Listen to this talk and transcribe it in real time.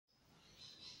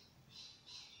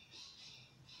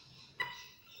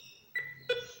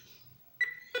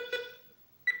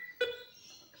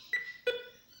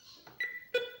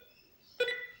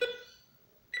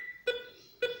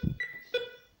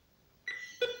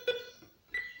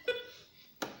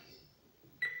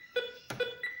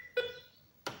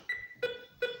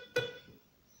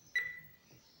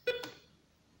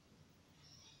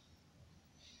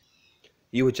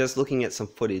You were just looking at some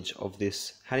footage of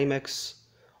this Hanimex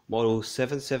model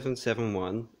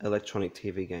 7771 electronic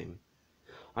TV game.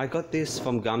 I got this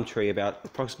from Gumtree about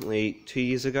approximately 2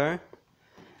 years ago.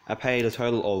 I paid a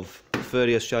total of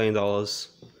 $30 Australian,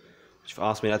 which if you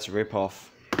ask me, that's a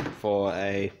rip-off for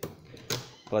a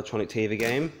electronic TV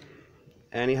game.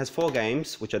 And it has 4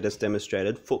 games, which I just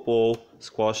demonstrated: football,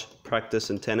 squash, practice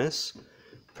and tennis.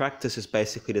 Practice is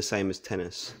basically the same as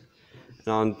tennis. And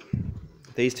on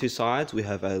these two sides we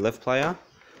have a left player,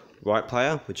 right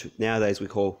player, which nowadays we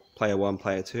call player 1,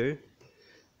 player 2,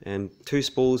 and 2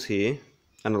 spools here,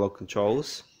 analog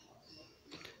controls.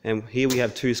 And here we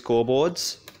have 2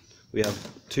 scoreboards. We have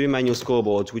 2 manual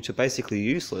scoreboards, which are basically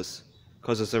useless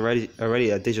because there's already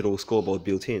a digital scoreboard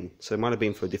built in, so it might have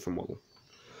been for a different model.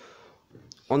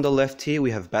 On the left here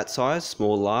we have bat size,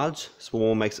 small, large.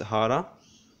 Small makes it harder.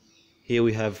 Here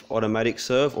we have automatic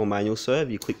serve or manual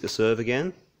serve. You click the serve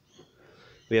again.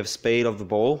 We have speed of the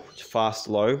ball, which fast,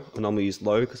 low. I normally use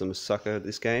low because I'm a sucker at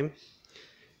this game.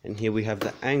 And here we have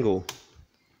the angle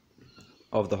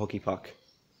of the hockey puck.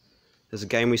 There's a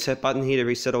game reset button here to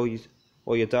reset all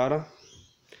your data.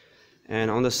 And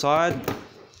on the side,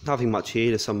 nothing much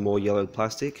here. There's some more yellowed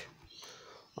plastic.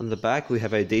 On the back we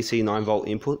have a DC 9V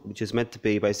input, which is meant to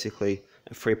be basically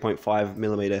a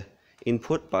 3.5mm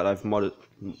input, but I've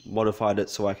modified it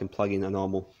so I can plug in a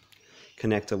normal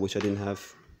connector, which I didn't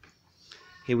have.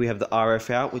 Here we have the RF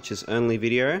out, which is only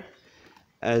video,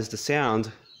 as the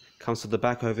sound comes to the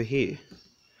back over here.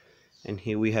 And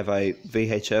here we have a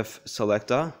VHF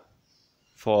selector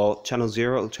for channel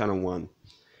 0 or channel 1.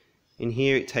 In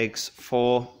here it takes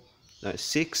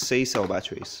 6 C-cell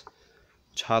batteries,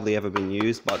 which hardly ever been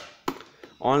used, but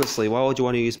honestly, why would you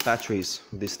want to use batteries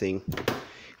with this thing?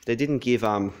 If they didn't give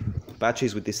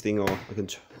batteries with this thing or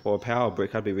a power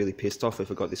brick, I'd be really pissed off if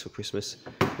I got this for Christmas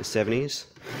in the 70s.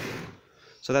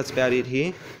 So that's about it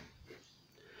here.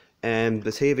 And the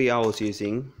TV I was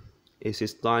using is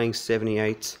this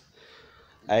 1978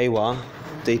 AWA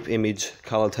deep image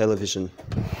color television.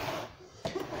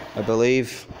 I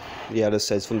believe, yeah, it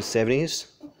says from the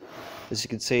 70s. As you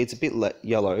can see, it's a bit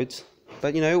yellowed,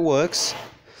 but you know, it works.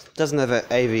 It doesn't have an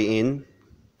AV in.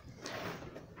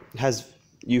 It has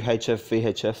UHF,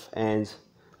 VHF and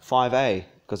 5A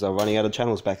because they were running out of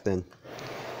channels back then.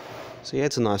 So yeah,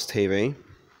 it's a nice TV.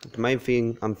 The main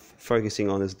thing I'm focusing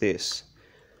on is this.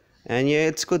 And yeah,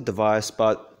 it's a good device,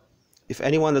 but if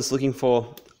anyone that's looking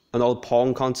for an old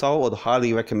Pong console, I'd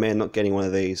highly recommend not getting one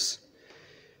of these.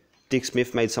 Dick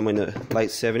Smith made some in the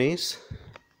late 70s.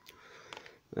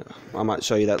 I might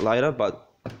show you that later, but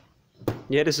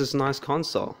yeah, this is a nice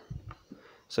console.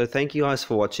 So thank you guys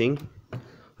for watching.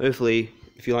 Hopefully,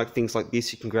 if you like things like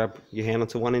this, you can grab your hand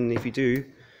onto one, and if you do,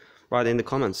 write it in the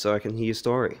comments so I can hear your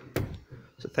story.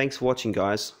 So thanks for watching,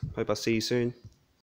 guys. Hope I see you soon.